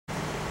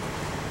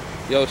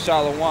Yo,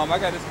 Shalom, I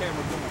got this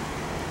camera going.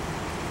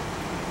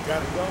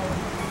 Got it going.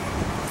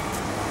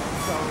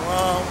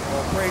 Shalom,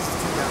 all praises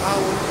to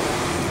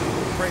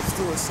Yahweh. Praises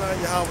to his son,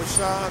 Yahweh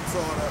Shah. To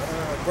all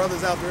the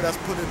brothers out there that's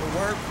put in the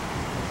work. I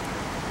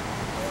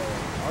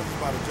was just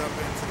about to jump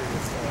into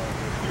this.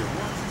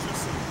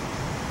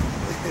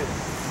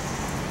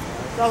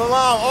 Shalom,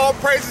 all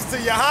praises to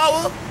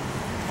Yahweh.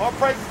 All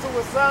praises to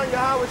his son,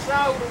 Yahweh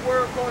Shah, who the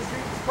word calls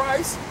Jesus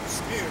Christ.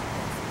 Scared.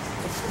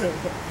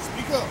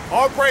 Speak up.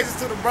 All praises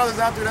to the brothers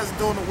out there that's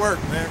doing the work,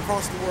 man,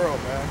 across the world,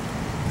 man.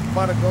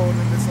 About to go in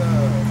this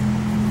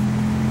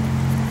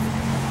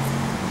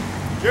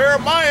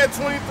Jeremiah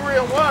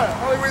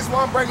 23:1. Only reason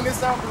why I'm breaking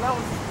this out because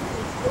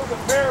it was a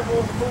parable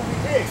of the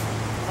movie It.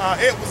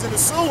 It was in the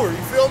sewer,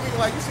 you feel me?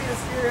 Like, you see this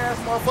scary ass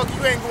motherfucker,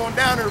 you ain't going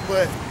down there,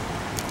 but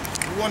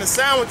you want a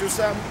sandwich or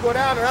something, you go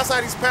down there. That's how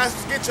these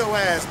pastors get your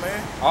ass,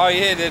 man. Oh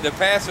yeah, the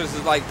pastors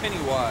is like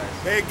Pennywise.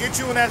 They get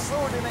you in that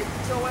sewer, then they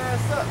get your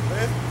ass up,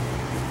 man.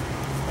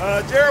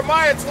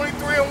 Jeremiah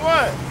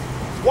 23:1.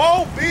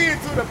 Woe be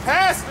to the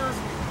pastors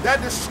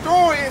that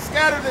destroy and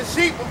scatter the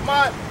sheep of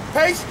my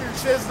pasture,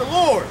 says the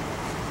Lord.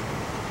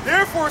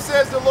 Therefore,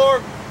 says the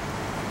Lord,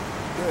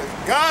 the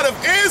God of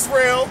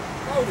Israel.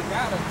 Oh, the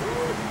God of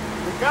Israel.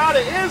 The God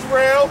of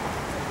Israel.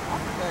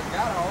 That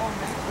God of all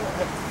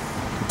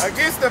nations.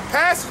 Against the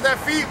pastors that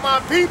feed my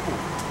people.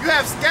 You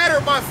have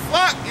scattered my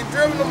flock and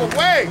driven them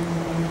away,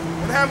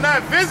 and have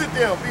not visited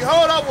them.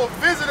 Behold, I will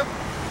visit them,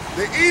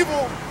 the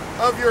evil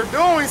of your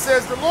doing,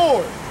 says the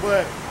Lord.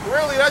 But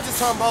really, that's just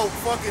talking about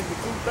fucking the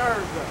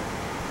 2/3 though.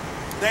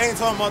 They ain't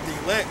talking about the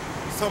elect.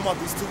 It's talking about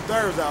these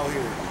 2/3 out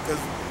here,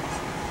 because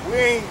we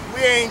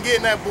ain't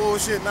getting that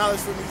bullshit knowledge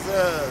from these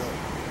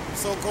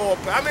so-called.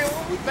 I mean,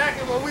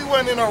 when we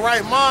wasn't in our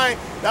right mind,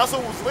 that's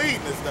what was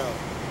leading us though.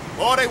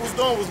 All they was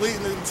doing was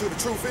leading them to the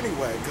truth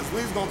anyway, because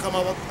we was gonna come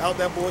out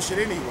that bullshit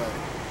anyway.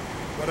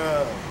 But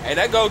hey,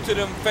 that go to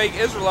them fake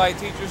Israelite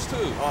teachers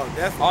too. Oh,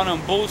 definitely. On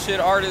them bullshit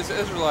artist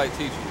Israelite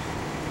teachers.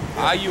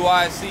 Yeah.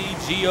 IUIC,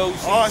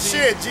 GOC. Oh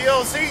shit,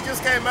 GOC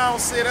just came out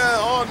and said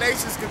all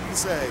nations can be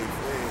saved. Yeah.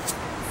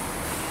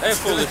 They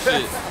full of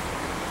shit.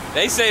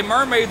 They say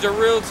mermaids are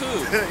real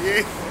too.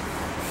 Yeah.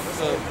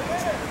 So,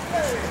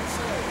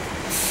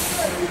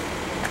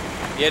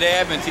 yeah, they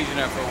have been teaching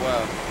that for a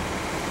while.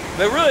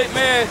 But really,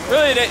 man,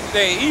 really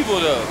they evil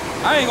though.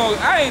 I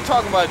ain't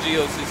talking about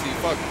GOCC.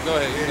 Fuck it. Go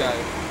ahead, you got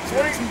it.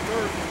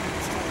 2/3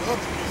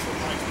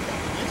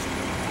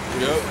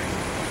 Yep.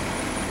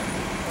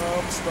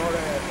 Start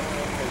at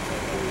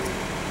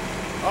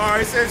all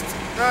right, it says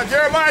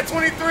Jeremiah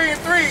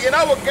 23:3, and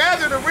I will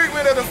gather the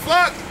remnant of the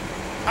flock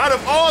out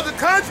of all the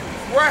countries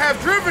where I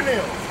have driven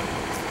them.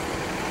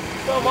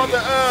 Talking about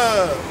the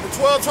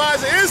 12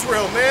 tribes of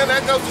Israel, man.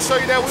 That goes to show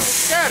you that we were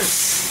scattered.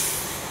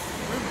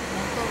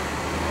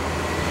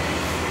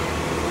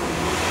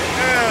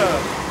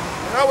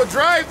 And I will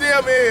drive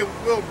them and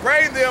will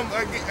bring them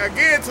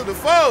again to the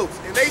folds,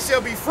 and they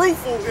shall be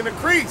fruitful and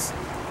increase.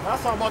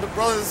 That's talking about the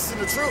brothers in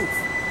the truth.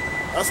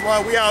 That's why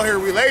we out here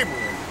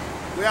laboring.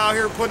 We out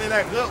here putting in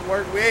that good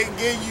work. We ain't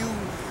getting you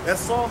that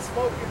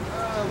soft-spoken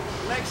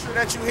lecture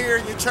that you hear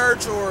in your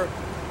church, or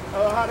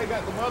how they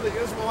got the other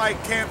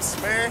Israelite camps,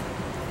 man.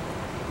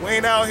 We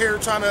ain't out here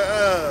trying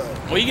to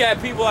Well, you got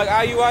people like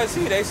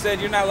IUIC. They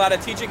said you're not allowed to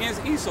teach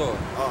against Esau.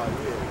 Oh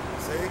yeah,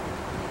 see?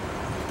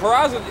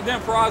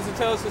 Didn't Peraza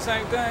tell us the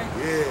same thing?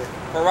 Yeah.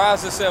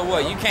 Peraza said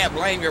what? You can't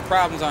blame your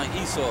problems on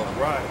Esau.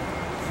 Right.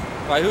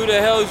 Like, who the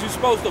hell is you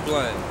supposed to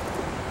blame? I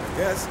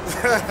guess.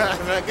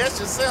 I guess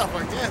yourself,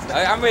 I guess.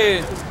 I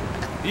mean,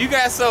 you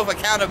got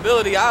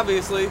self-accountability,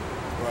 obviously.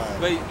 Right.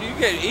 But you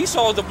get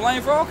Esau to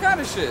blame for all kind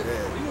of shit. Yeah.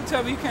 You can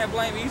tell me you can't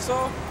blame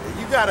Esau?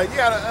 You gotta,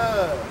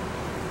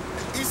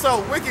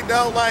 Esau wicked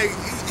though, like,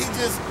 he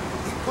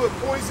put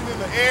poison in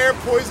the air,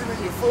 poison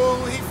in your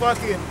food, he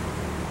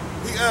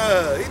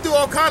do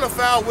all kind of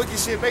foul, wicked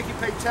shit, make you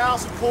pay child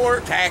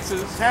support.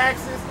 Taxes,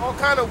 all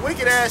kind of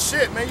wicked ass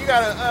shit, man. You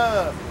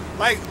gotta,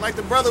 like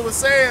the brother was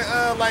saying,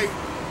 like,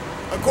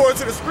 according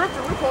to the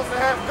scripture, we're supposed to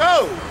have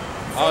gold.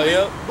 Oh,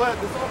 yeah. But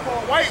the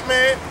so-called white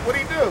man,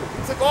 what'd he do?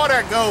 He took all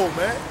that gold,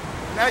 man.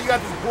 Now you got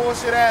this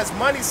bullshit ass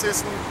money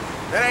system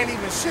that ain't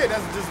even shit.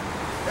 That's just,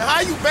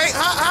 how you bank,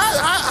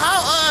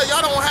 how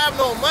y'all don't have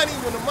no money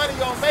when the money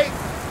y'all make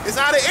is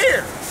out of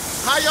air?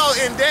 How y'all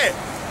in debt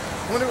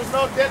when there was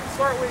no debt to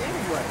start with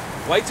anyway?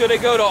 Wait till they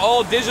go to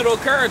all digital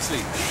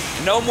currency.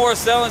 No more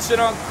selling shit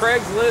on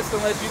Craigslist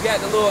unless you got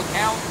the little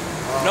account.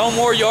 No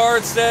more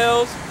yard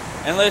sales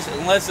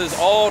unless it's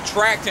all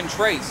tracked and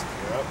traced.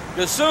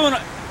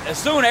 Yep. As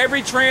soon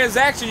every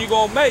transaction you're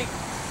gonna make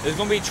is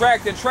gonna be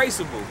tracked and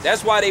traceable.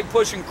 That's why they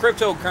pushing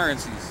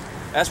cryptocurrencies.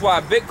 That's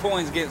why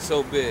Bitcoin's getting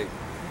so big.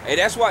 Hey,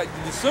 that's why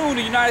soon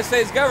the United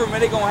States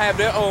government, they gonna have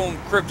their own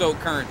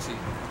cryptocurrency.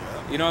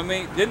 Yep. You know what I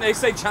mean? Didn't they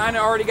say China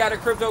already got a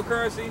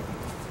cryptocurrency?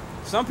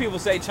 Some people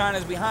say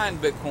China's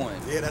behind Bitcoin.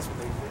 Yeah, that's what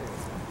they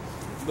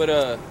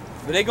did.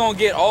 But they gonna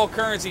get all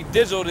currency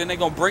digital, then they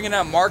gonna bring in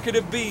that market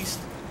of beast,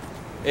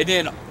 and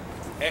then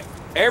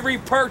every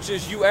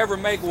purchase you ever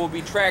make will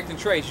be tracked and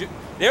traced.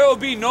 There will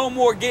be no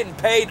more getting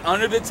paid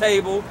under the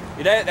table.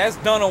 That's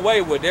done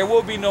away with. There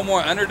will be no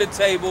more under the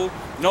table.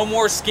 No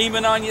more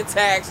scheming on your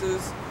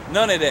taxes.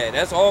 None of that.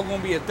 That's all going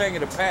to be a thing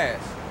of the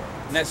past.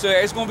 And so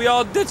it's going to be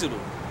all digital.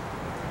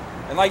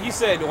 And like you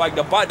said, like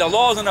the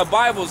laws in the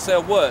Bible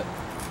said what?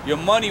 Your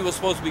money was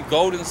supposed to be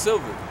gold and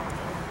silver,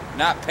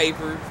 not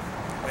paper.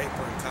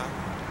 Paper and cotton.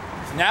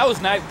 Now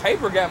it's not.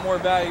 Paper got more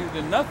value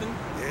than nothing.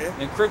 Yeah.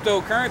 And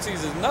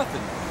cryptocurrencies is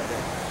nothing.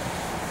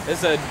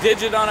 It's a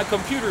digit on a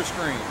computer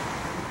screen.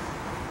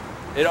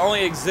 It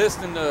only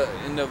exists in the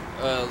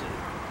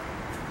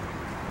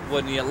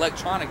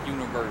electronic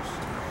universe.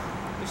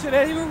 This shit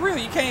ain't even real.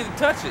 You can't even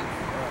touch it.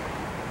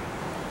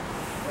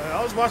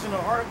 I was watching an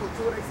article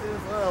too. They said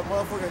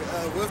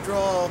motherfucking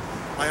withdrawal,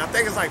 like I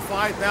think it's like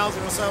 5,000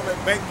 or something.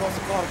 That bank supposed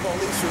to call the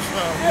police or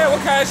something. Yeah,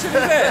 what kind of shit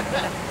is that?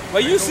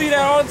 Well, you see that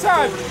all the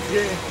time.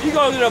 Yeah. You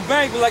go to the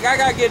bank, be like, I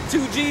gotta get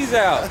 2 G's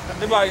out.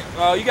 They're like,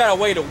 oh, you gotta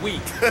wait a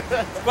week.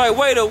 Like,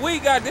 wait a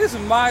week? God, this is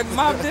my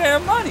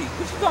damn money.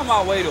 What you talking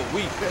about? Wait a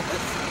week? There's an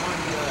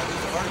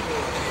article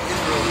in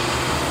Israel.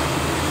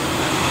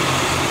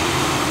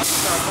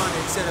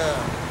 It said that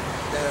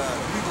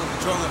people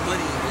controlling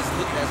money is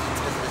looked at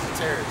as a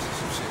terrorist or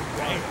some shit.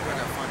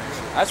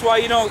 That's why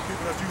you don't.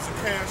 People that's using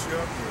cash,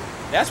 yeah.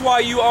 That's why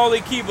you only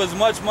keep as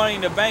much money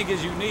in the bank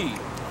as you need.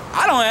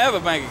 I don't have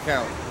a bank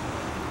account.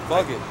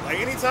 Fuck it. Like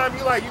anytime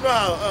you like, you know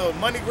how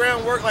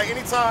MoneyGram work. Like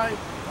anytime,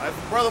 if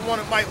a brother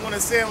might want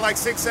to send like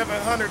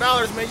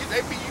 $600-700, man, you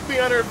be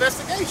under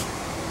investigation.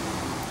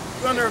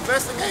 You under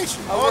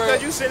investigation. All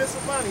because you sending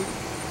some money.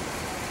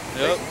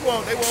 Yep.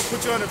 They won't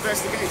put you under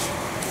investigation.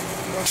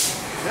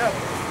 Yeah.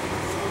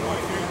 You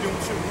ain't doing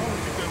shit wrong,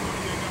 you get that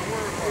money, you ain't got to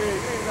worry about it.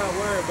 You ain't got to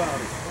worry about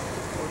it.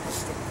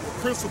 It's the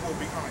principle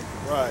behind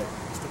it. Right.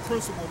 It's the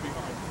principle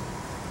behind it.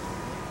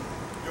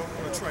 You don't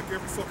want to track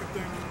every fucking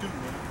thing you do,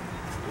 man.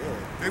 Yeah.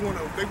 They want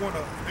to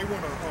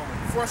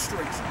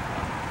frustrate you.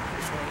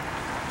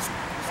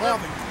 Well,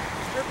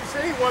 Scripture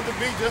said he wanted to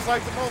be just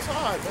like the Most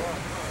High, man.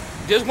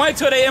 Just wait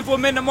till they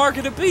implement the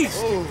market of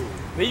beast. Ooh.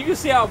 But you can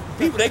see how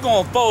people, they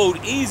gonna fold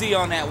easy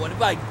on that one. They're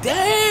like,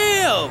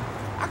 damn,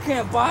 I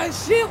can't buy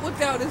shit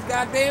without this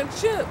goddamn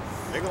chip.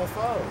 They gonna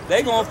fold.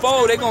 They gonna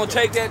fold, they gonna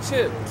take that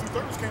chip.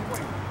 2/3 can't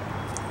wait.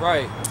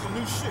 Right. That's the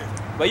new shit.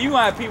 But you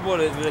gonna have people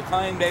that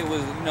claim they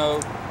was,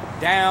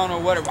 down or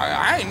whatever.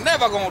 I ain't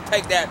never gonna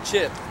take that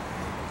chip.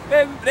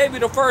 They be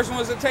the first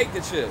ones to take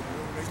the chip.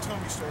 Their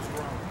tummy starts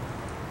growling.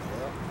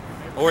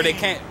 Or they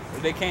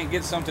can't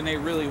get something they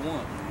really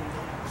want.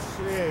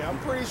 Shit, I'm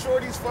pretty sure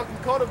these fucking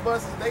coda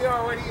buses, they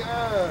already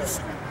got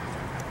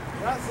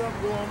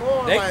something going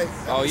on. Like,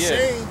 oh yeah.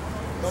 Machine,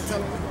 don't tell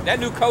them. That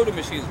new coda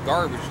machine is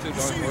garbage too, You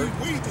don't see it work?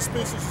 these weed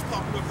dispensers is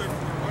popping up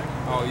everywhere, right?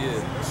 Oh yeah.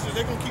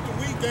 They're gonna keep the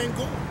weed game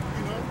going,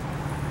 you know.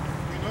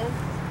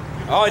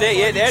 Oh,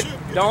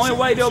 the only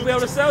way they'll be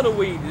able to sell the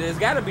weed, it's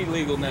got to be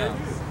legal now.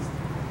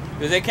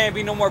 Because there can't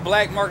be no more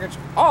black market.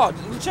 Oh,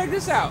 check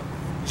this out.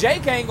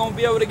 Jake ain't going to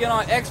be able to get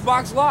on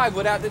Xbox Live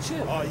without the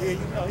chip. Oh, yeah,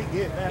 he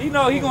getting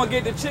that. He going to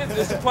get the chip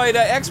just to play the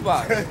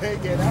Xbox. He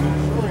getting that for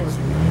sure.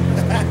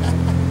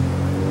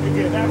 He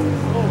getting that for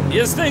sure.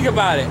 Just think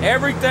about it.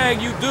 Everything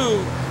you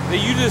do that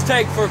you just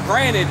take for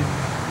granted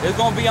is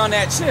going to be on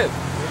that chip.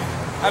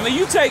 I mean,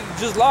 you take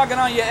just logging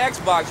on your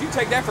Xbox, you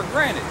take that for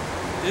granted.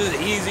 This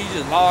is easy,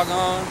 just log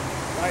on.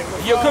 Like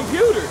your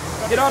computer,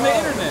 get on the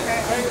internet.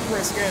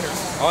 Fingerprint scanners.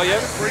 Oh, yeah?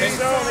 Pretty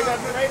soon they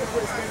got the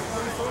fingerprint scanners.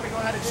 Pretty soon they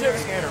going to have the chip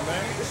scanner, man.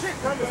 The shit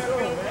coming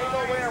soon, man. Ain't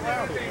no way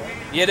around it,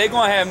 man. Yeah, they're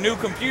going to have new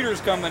computers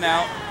coming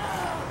out.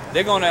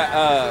 They're going to,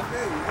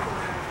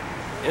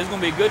 it's going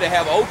to be good to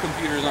have old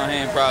computers on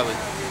hand, probably.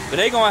 But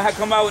they're going to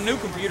come out with new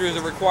computers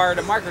that require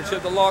the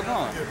microchip to log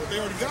on. Yeah, but they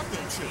already got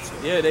them chips.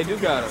 Yeah, they do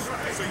got them.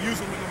 So use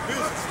them in the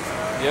business.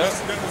 Yeah.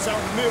 That was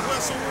out in the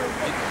Midwest somewhere.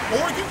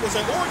 Oregon? Was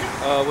that Oregon?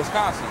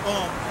 Wisconsin.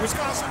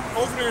 Wisconsin?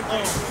 Over there in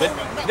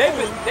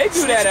they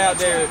do that out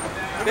there.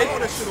 They all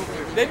that shit over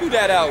there. They do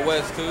that out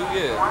west too,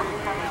 yeah.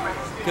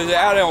 Because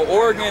out in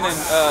Oregon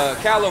and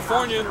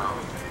California,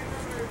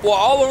 well,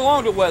 all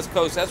along the West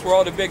Coast, that's where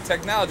all the big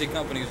technology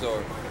companies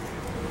are.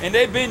 And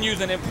they've been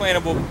using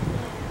implantable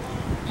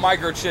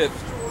microchips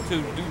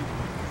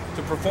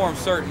to perform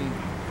certain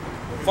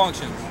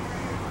functions.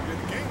 Yeah,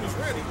 the game is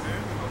ready, man.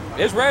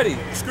 It's ready.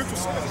 The scripture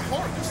says the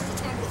harvest. This is the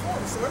time of the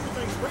harvest, so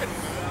everything's ready,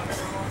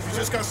 man. You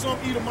just got some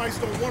Edomites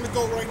don't want to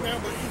go right now,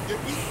 but the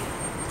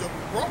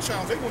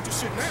Rothschilds, they want your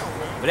shit now,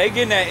 man. But they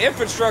getting that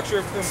infrastructure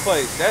in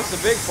place. That's the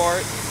big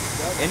part.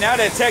 And now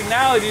that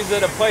technologies are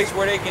the place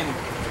where they can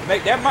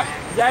make that.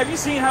 Have you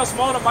seen how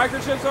small the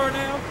microchips are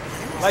now?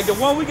 Like the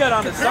one we got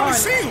on the sign,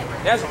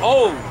 that's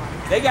old.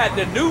 They got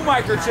the new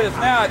microchips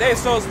now. They're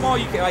so small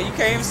you can't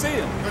even see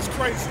them. That's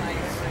crazy.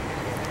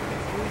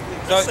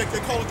 So, they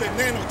call it that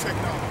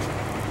nanotechnology.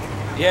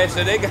 Yeah,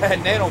 so they got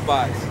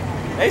nanobots.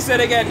 They said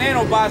they got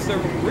nanobots that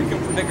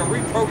can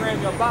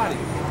reprogram your body.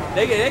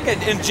 They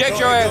can inject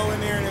your ass. Go in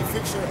there and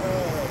fix your.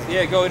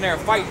 Yeah, go in there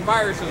and fight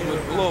viruses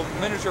with little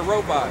miniature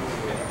robots.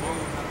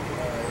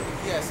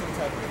 Yeah, some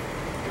type of.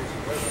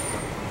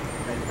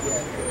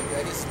 Yeah,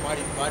 I guess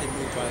body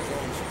moved by his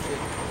own some shit.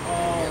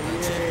 Oh,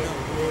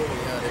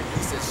 Yeah, they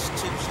use this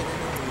chip shit in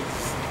them.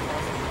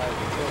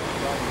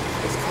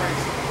 It's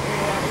crazy.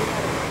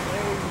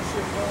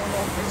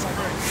 It's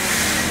crazy.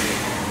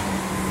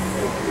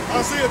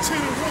 Isaiah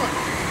 10:1.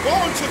 Woe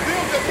unto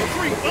them that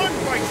decree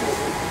unrighteous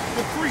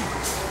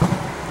decrees,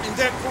 and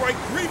that great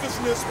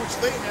grievousness which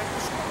they have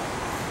prescribed.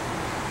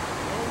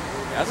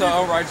 That's an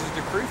unrighteous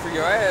decree for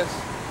your ass.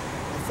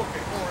 The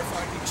fucking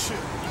RFID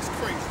chip. That's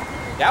crazy.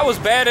 That was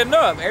bad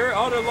enough.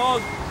 All the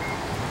laws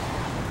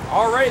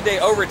already they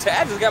overtaxed.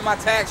 I just got my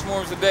tax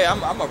forms today.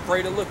 I'm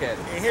afraid to look at it.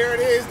 And here it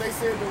is. They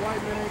said the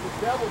white man ain't the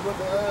devil, but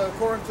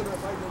according to the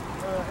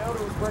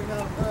elder was breaking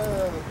down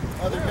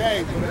other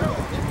day. But,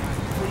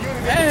 for you to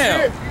get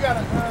the chip, you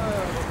gotta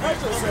cut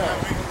yourself.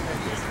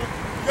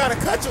 You gotta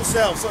cut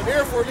yourself. So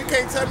therefore, you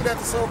can't tell me that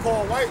the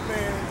so-called white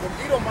man, the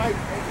Edomite,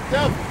 ain't the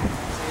devil.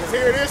 Because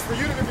here it is. For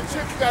you to get the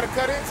chip, you gotta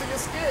cut into your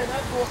skin.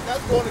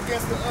 That's going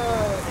against the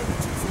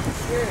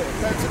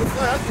cut to the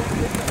flesh. That's going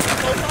against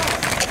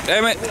the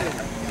Damn it.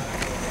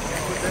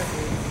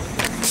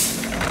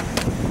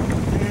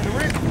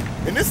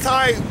 And this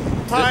tie in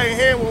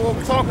hand with what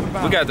we're talking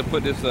about. We got to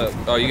put this up.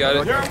 Oh, you got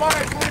it?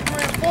 Jeremiah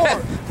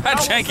 23:4. That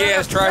janky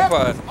ass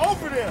tripod.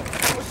 Over them.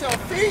 We shall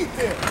feed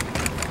them.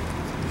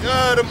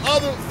 Them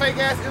other fake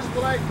ass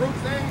Israelite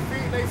groups, they ain't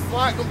feeding they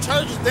flock. Them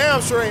churches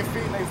damn sure ain't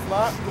feeding they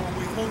flock. You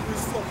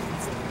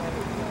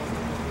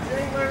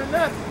ain't learning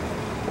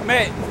nothing.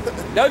 Man,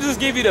 they'll just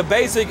give you the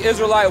basic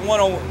Israelite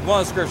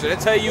 101 scripture. They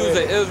tell you as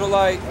an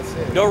Israelite.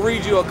 They'll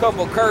read you a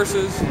couple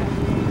curses.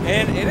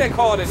 And they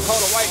call the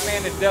white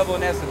man the devil,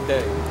 and that's the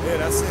day. Yeah,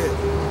 that's it.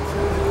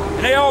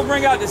 And they all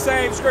bring out the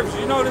same scripture.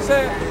 You know what it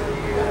said?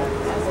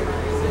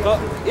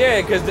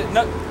 Yeah, because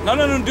none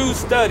of them do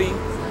study.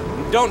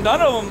 None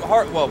of them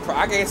well,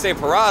 I can't say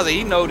Peraza,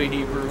 he know the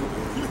Hebrew,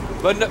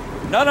 but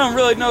none of them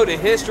really know the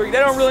history. They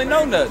don't really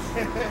know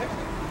nothing.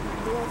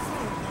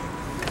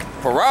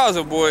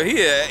 Peraza, boy,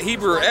 he a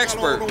Hebrew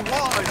expert.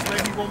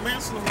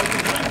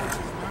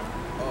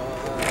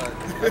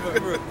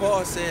 Remember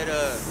Paul said,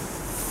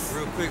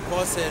 real quick,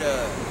 Paul said,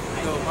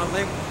 you know, my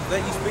language,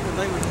 letting you speak a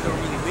language don't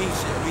really mean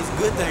shit. I mean, it's a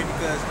good thing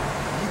because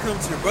you come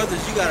to your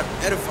brothers, you gotta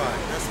edify.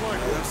 That's right. You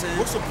know what I'm saying?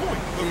 What's the point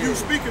of you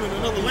speaking in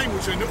another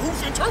language and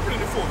who's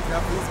interpreting it for you? Now,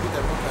 please get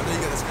that book. I know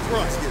you got to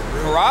Right.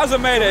 Peraza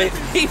made a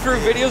Hebrew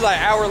video, it was like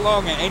an hour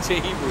long in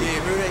ancient Hebrew. Yeah,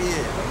 remember that?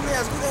 Yeah. Who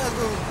has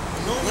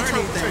No learn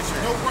interpretation.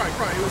 anything? No, right.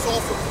 It was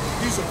all for,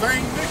 he's a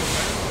vain nigga,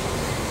 man.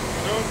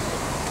 You know?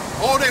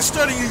 All that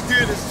studying he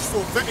did is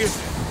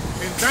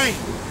in vain.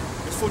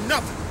 It's for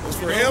nothing. It's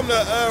for him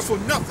to for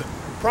nothing.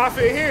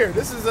 profit here.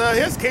 This is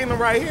his kingdom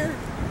right here.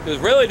 Because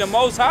really, the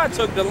Most High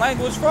took the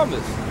language from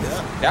us.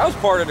 Yeah. That was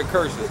part of the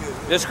curses.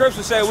 The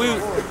scripture said we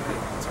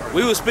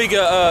would speak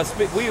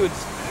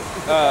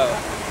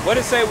what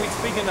did it say? We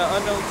speak in an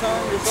unknown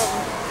tongue or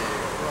something?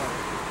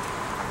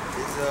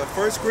 It's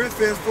 1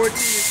 Corinthians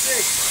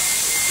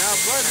 14:6. Now,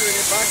 brethren,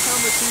 if I come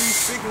unto you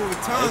speaking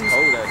with tongues,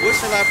 what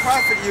shall I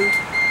profit you?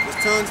 Which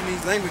tongues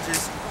means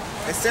languages.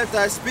 Except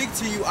I speak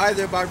to you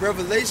either by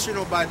revelation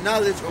or by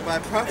knowledge or by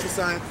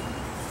prophesying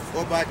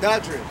or by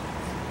doctrine.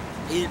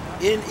 In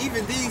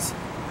even these,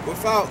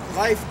 without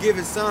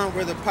life-giving sound,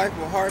 whether pipe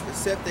or harp,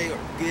 except they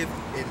give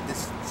in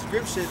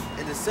description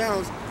in the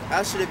sounds,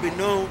 how should it be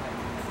known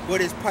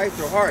what is piped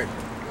or harp?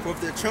 For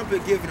if the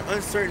trumpet give an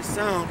uncertain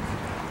sound,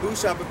 who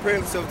shall prepare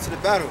himself to the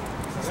battle?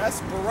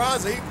 That's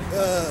Peraza.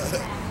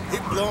 He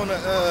blowing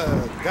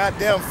a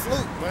goddamn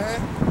flute,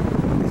 man.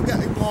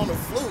 He blowing a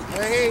flute,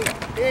 man.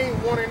 He ain't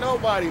warning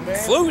nobody, man.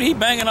 Flute, he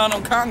banging on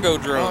them Congo Oh,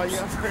 drums.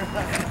 yeah.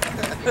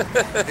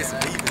 It's a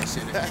demon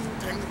shit.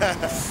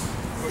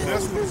 But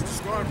that's what it's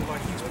describing,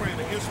 like he's playing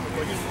the instrument,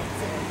 but he don't know what the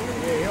fuck he's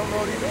doing. Yeah, he don't know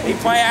what he doing. He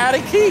playing out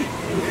of key.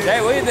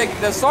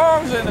 The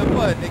songs in the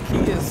what? The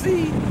key is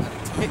C.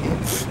 He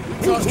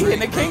in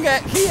the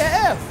key of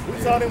F. We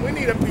told him we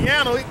need a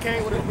piano. He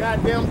came with a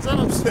goddamn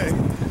drum set.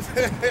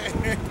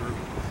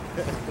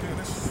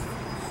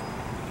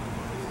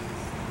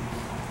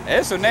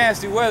 It's some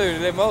nasty weather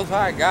that Most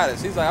High got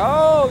us. He's like,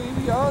 oh,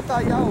 y'all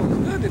thought y'all was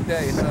good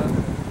today, huh?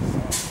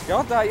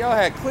 Y'all thought y'all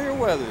had clear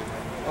weather.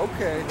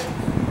 Okay. It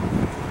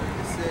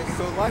says,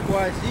 so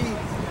likewise ye,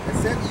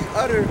 except ye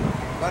utter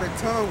by the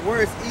tongue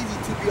words easy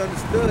to be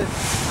understood,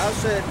 how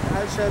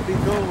shall it be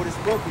known what is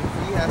spoken?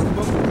 For ye have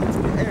spoken into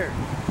the air.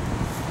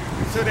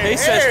 He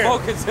said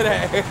spoken to the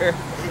air.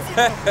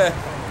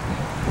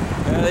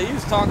 He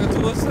was talking to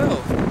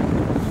himself.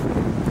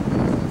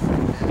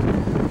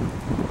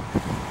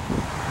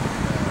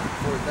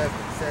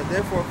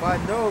 Therefore, if I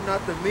know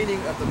not the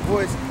meaning of the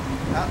voice,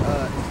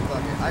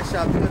 I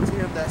shall be unto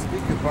him that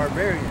speaketh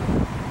barbarian.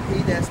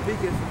 He that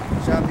speaketh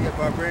shall be a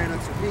barbarian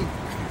unto me.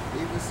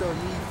 Even so,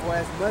 ye, for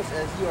as much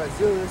as ye are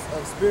zealous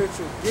of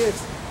spiritual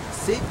gifts,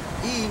 seek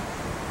ye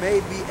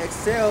may be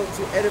excelled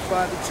to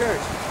edify the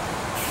church.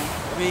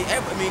 I mean,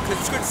 because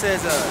the scripture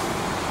says,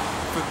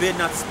 forbid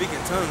not to speak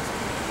in tongues.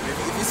 If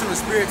you're in the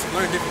spirit to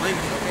learn different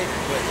languages, okay.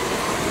 But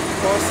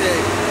Paul said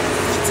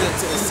to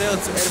excel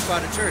to edify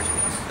the church.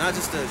 Not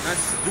just to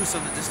do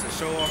something just to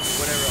show off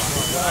or whatever.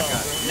 I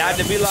got it. Not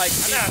to be like,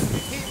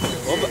 He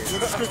What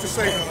the scripture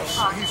say?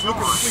 He's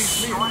looking to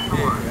please me. You know,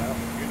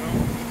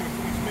 looking to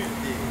please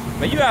me.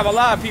 But you have a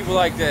lot of people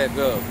like that,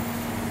 though.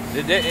 I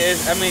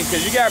mean,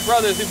 because you got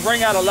brothers who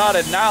bring out a lot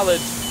of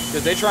knowledge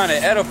because they're trying to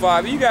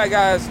edify. But you got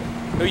guys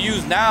who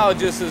use knowledge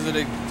just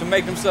to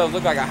make themselves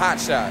look like a hot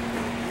shot.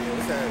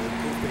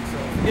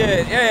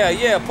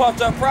 Yeah,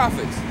 puffed up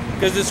prophets.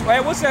 Because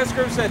what's that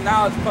scripture said?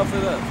 Knowledge puffed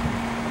it up.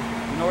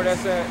 You know where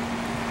that's at?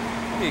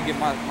 I need to get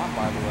my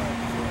Bible out.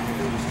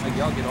 Like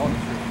y'all get all the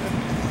scripture.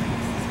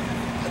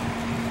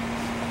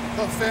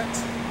 Puffet.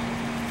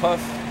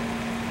 Puff.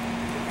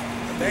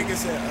 I think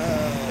it's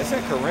It's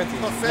in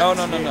Corinthians. Puffet. No.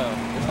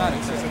 It's not in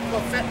Corinthians.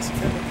 Puffet.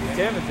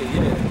 Timothy,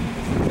 yeah.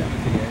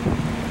 Timothy,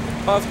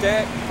 yeah. Puff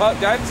that.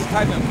 Puff. I just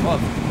type in puff.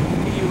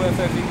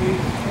 P-U-F-F-E-D.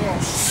 Oh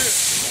shit.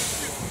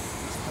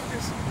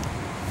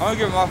 I'm gonna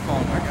give him my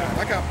phone.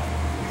 I got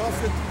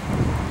Buffett.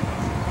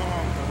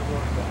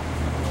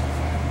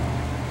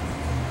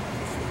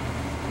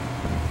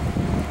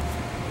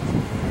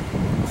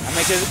 I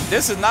mean, cause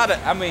this is not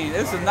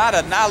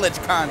a knowledge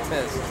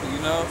contest, you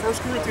know. 1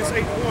 Corinthians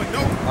 8:1.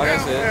 No, now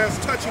as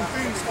touching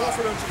things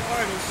offered unto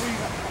idols, we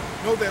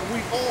know that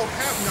we all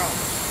have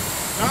knowledge.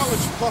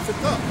 Knowledge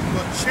puffeth up,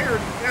 but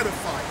charity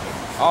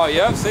edifieth. Oh,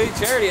 yep. See,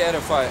 charity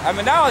edifieth. I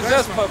mean, knowledge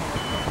does puff.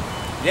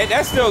 Yeah,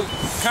 that's still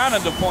kind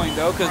of the point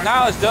though, because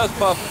knowledge does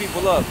puff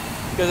people up.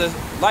 Because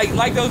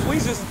like those we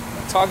just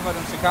talking about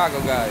them Chicago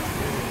guys.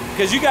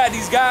 Because you got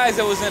these guys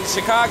that was in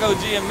Chicago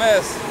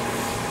GMS,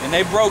 and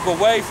they broke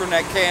away from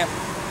that camp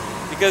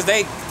because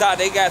they thought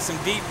they got some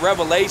deep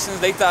revelations.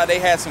 They thought they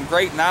had some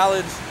great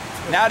knowledge.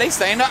 Now they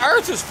saying the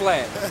earth is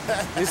flat.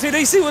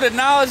 They see what the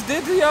knowledge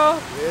did to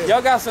y'all? Yeah.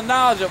 Y'all got some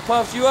knowledge that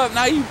puffs you up.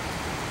 Now you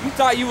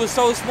thought you was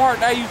so smart.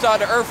 Now you thought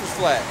the earth was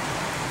flat.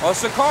 Or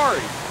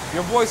Sakari,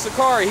 your boy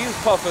Sakari, he was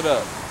puffing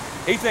up.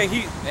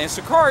 And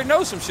Sakari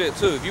knows some shit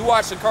too. If you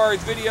watch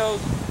Sakari's videos,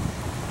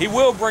 he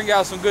will bring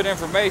out some good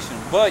information.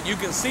 But you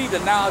can see the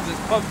knowledge that's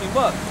puffed him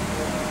up.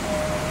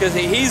 Because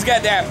he's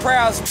got that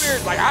proud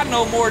spirit, like I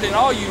know more than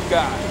all you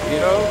guys, you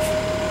know?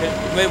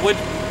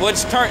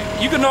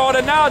 You can know all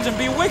the knowledge and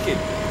be wicked.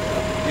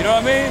 You know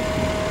what I mean?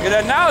 Because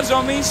that knowledge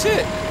don't mean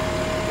shit.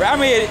 I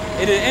mean,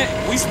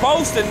 we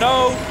supposed to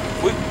know,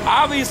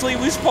 obviously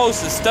we supposed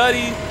to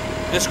study.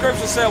 The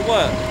scripture said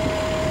what?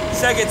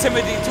 2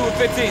 Timothy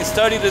 2:15,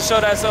 study to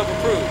show thyself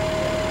approved.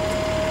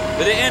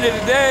 But at the end of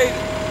the day,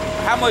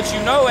 how much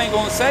you know ain't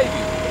gonna save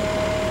you.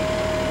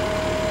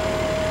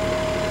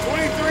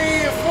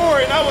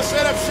 23:4, and I will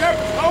set up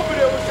shepherds over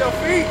them and shall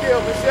feed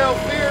them and shall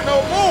fear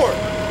no more.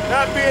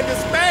 Not being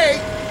dismayed,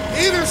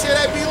 neither shall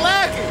they be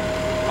lacking.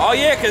 Oh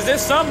yeah, because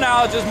there's some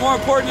knowledge that's more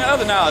important than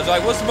other knowledge.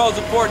 Like what's the most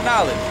important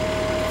knowledge?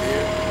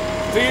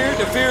 Fear,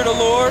 to fear the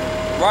Lord,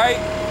 right?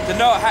 To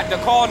know how to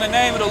call in the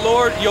name of the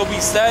Lord, you'll be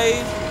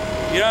saved.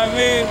 You know what I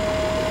mean?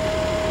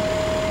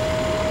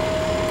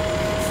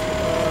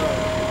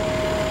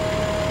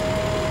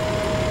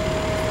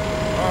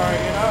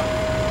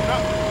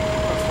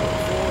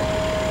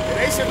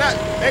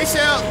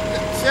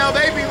 Shall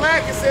they be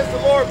lacking, says the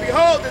Lord.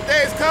 Behold, the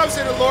days come,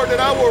 said the Lord, that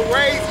I will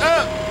raise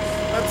up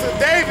unto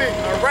David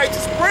a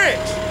righteous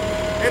branch,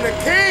 and the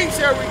king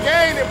shall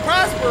regain and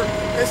prosper,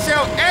 and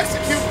shall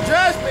execute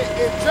judgment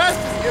and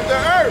justice in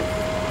the earth.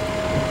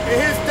 In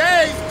his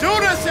days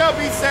Judah shall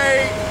be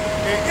saved,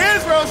 and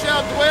Israel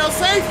shall dwell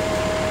safely.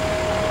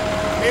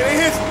 And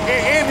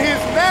in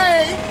his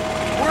name,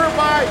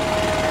 whereby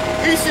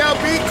he shall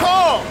be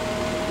called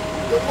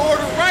the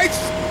Lord of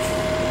righteousness.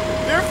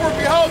 Therefore,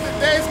 behold, the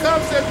days come,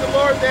 says the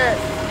Lord, that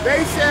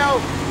they shall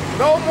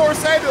no more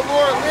say the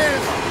Lord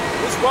lives,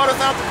 which brought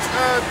us out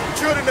the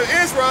children of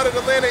Israel out of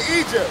the land of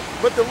Egypt.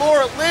 But the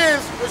Lord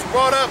lives, which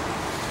brought up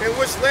and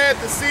which led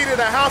the seed of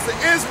the house of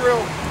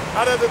Israel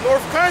out of the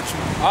north country.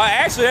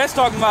 Actually, that's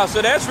talking about,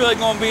 so that's really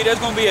going to be, there's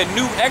going to be a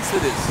new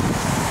Exodus.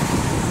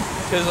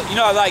 Because, you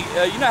know, like,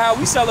 you know how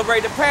we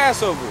celebrate the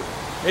Passover.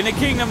 In the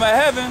kingdom of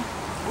heaven,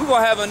 we're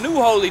going to have a new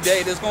holy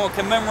day that's going to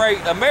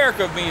commemorate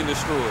America being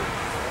destroyed.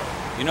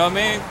 You know what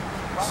I mean?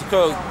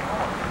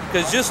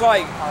 Because just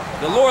like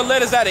the Lord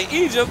led us out of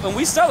Egypt, and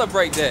we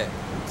celebrate that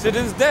to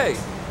this day.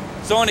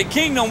 So in the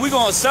kingdom, we're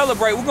going to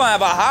celebrate. We're going to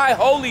have a high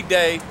holy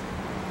day,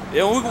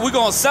 and we're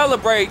going to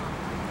celebrate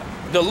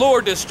the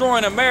Lord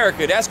destroying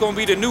America. That's going to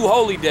be the new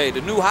holy day,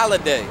 the new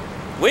holiday.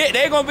 There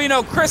ain't going to be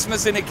no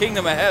Christmas in the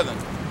kingdom of heaven.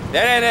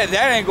 That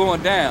ain't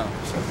going down.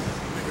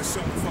 Niggas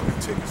selling fucking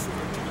tickets for the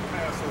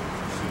Passover.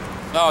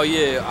 Oh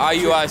yeah,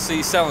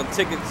 IUIC selling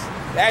tickets.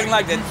 Acting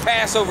like the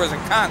Passover is a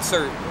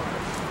concert. The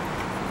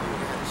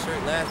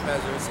shirt last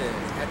Passover said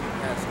Happy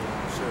Passover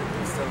shirt.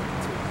 They're selling it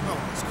too. No,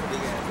 it's cool.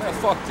 Man,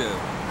 fuck them.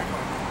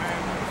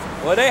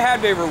 Well, they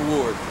have their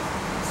reward.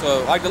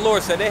 So, like the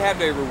Lord said, they have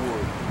their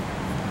reward.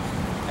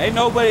 Ain't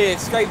nobody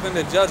escaping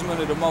the judgment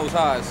of the Most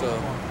High, so.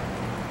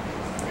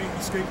 Ain't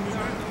escaping it.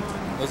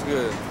 What's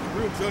good?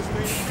 Real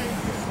judgment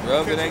ain't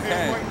Rub it ain't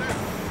came.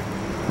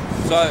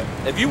 So,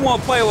 if you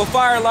want to play with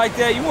fire like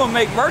that, you want to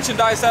make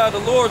merchandise out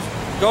of the Lord's,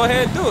 go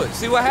ahead and do it.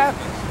 See what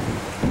happens.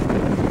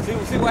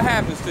 See what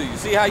happens to you.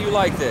 See how you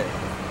like that.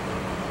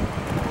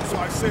 So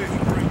I said he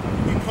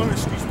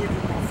punish these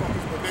wicked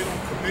motherfuckers, but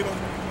he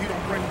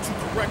don't bring them to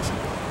correction.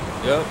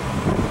 Yep.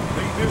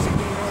 They busy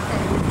doing all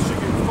kind of wicked shit,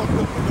 getting fucked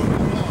up and don't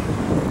go on.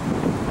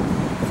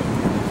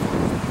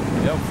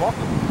 Yep, fuck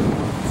them.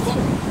 Fuck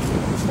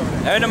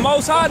them. And the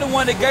Most High, the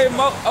one that gave him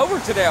over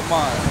to that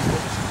mind.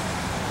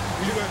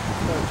 You got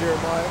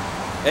Jeremiah.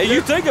 And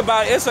you think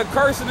about it, it's a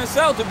curse in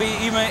itself to be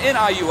even in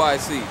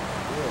IUIC.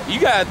 Yeah. You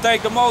gotta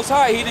thank the Most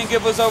High, he didn't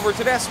give us over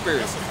to that spirit.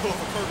 that's a hell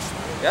of a curse,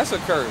 man. That's a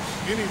curse.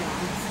 You need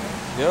to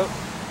Yep.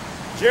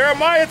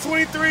 Jeremiah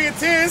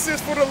 23:10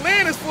 says, "For the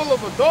land is full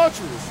of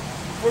adulterers,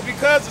 for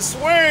because of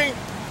swearing,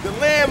 the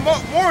land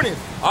mourneth."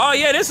 Oh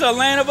yeah, this is a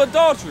land of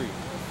adultery.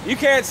 You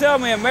can't tell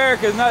me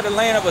America is not the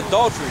land of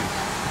adultery.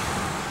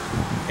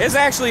 It's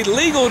actually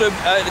legal to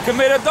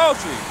commit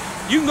adultery.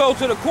 You can go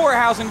to the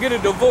courthouse and get a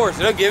divorce.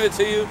 They'll give it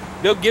to you.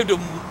 They'll give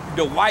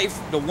the wife,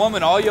 the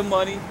woman, all your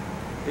money.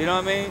 You know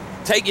what I mean?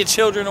 Take your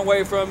children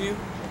away from you.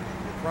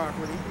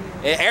 Property.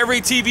 And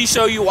every TV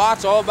show you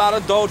watch all about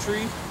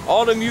adultery.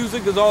 All the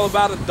music is all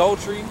about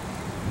adultery.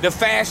 The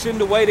fashion,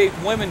 the way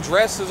women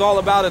dress is all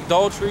about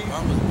adultery.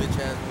 Obama's bitch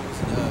ass was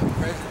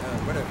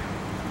president, whatever.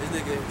 This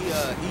nigga,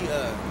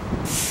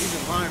 he's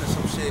in line or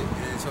some shit,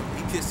 and so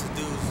he kissed the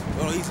dude's.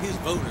 Well, he was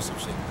voting or some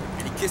shit,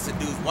 and he kissed the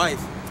dude's wife.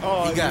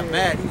 Oh, he got yeah.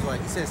 mad. He was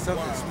like, he said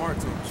something smart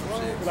to him.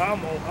 Some shit. But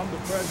I'm the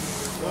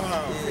president.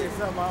 Wow. He said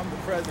something, I'm the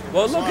president.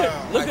 Well,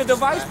 look at the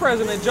vice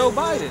president, Joe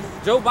Biden.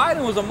 Joe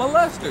Biden was a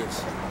molester.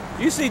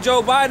 You see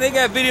Joe Biden, they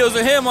got videos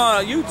of him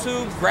on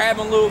YouTube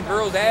grabbing little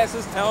girls'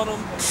 asses, telling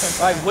them,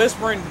 like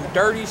whispering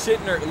dirty shit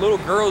in their little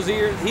girls'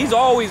 ears. He's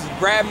always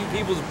grabbing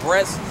people's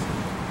breasts,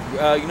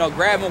 you know,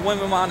 grabbing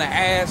women on the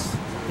ass.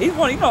 He's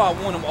one, you know,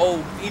 one of them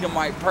old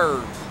Edomite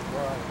pervs.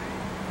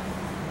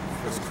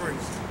 That's crazy.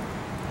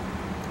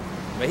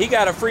 But he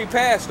got a free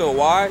pass though.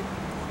 Why?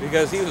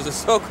 Because he was a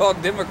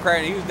so-called Democrat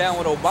and he was down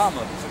with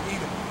Obama.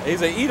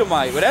 He's an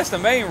Edomite, but that's the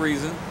main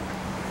reason.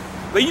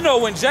 But you know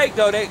when Jake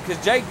though, because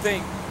Jake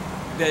think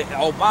that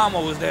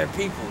Obama was their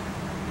people.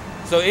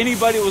 So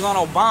anybody who was on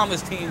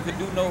Obama's team could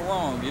do no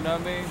wrong, you know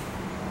what I mean?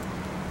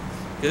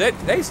 Cause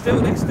they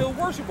still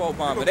worship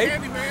Obama. You know,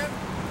 Candyman.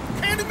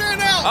 Candyman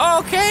out!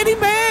 Oh,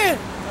 Candyman!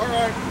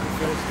 Alright.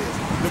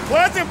 The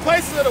pleasant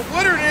places of the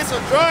wilderness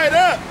are dried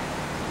up,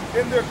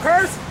 and their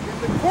course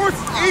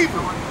is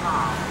evil.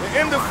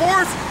 And in the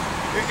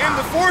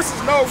force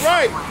is no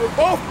right, for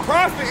both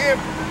prophet and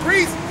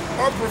priest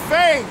are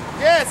profane.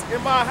 Yes,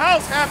 in my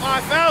house have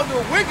I found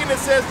no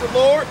wickedness, says the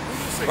Lord.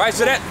 Right,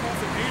 so that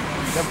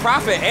the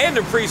prophet and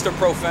the priest are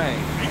profane.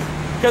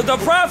 Because the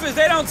prophets,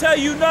 they don't tell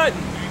you nothing.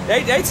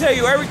 They tell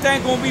you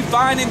everything gonna be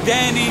fine and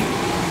dandy.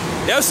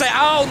 They'll say,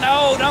 oh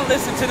no, don't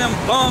listen to them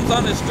bums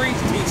on the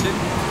streets teaching.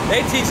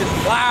 They teaching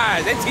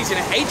lies. They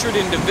teaching hatred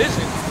and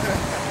division.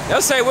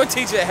 They'll say we're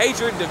teaching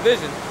hatred and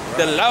division.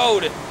 The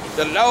Lord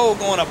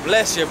gonna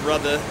bless you,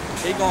 brother.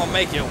 He gonna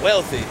make you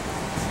wealthy.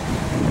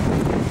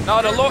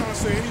 No, the Lord.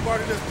 Say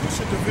anybody that's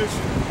pushing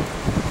division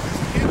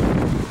is an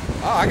enemy.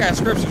 Oh, I got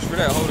scriptures for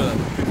that. Hold up.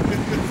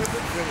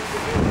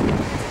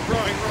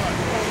 Right.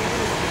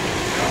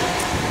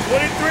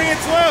 23 and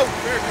 12.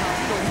 You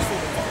know he's full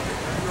of pocket.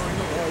 You already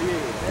know that. Oh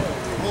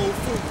yeah. Old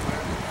food,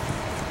 man.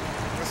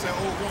 That's that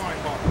old wine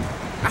bottle.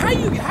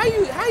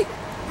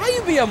 How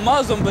you be a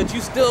Muslim but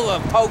you still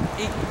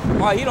eat?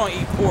 Well, he don't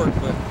eat pork,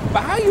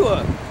 but how you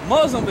a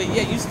Muslim but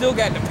yet you still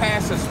got the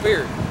pastor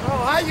spirit?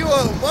 Oh, how you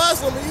a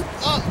Muslim and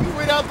you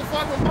read out the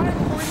fucking Bible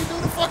before you do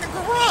the fucking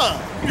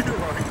Quran? You're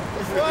right.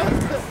 What?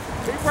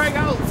 He bring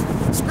out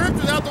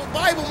scriptures out the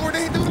Bible more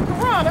than he do the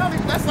Quran.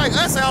 That's like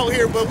us out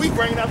here, but we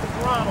bringing out the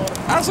Quran all the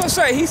time. I was gonna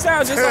say he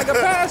sounds just like a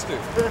pastor.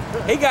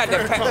 He got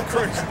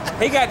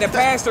the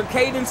pastor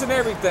cadence and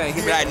everything.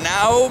 He be like,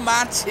 "No,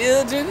 my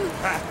children." You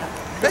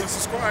better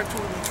subscribe to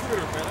him on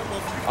Twitter, man. That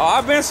motherfucker. Oh,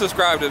 I've been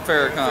subscribed to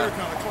Farrakhan.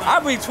 I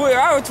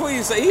would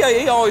tweet. Say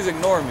he always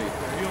ignore me.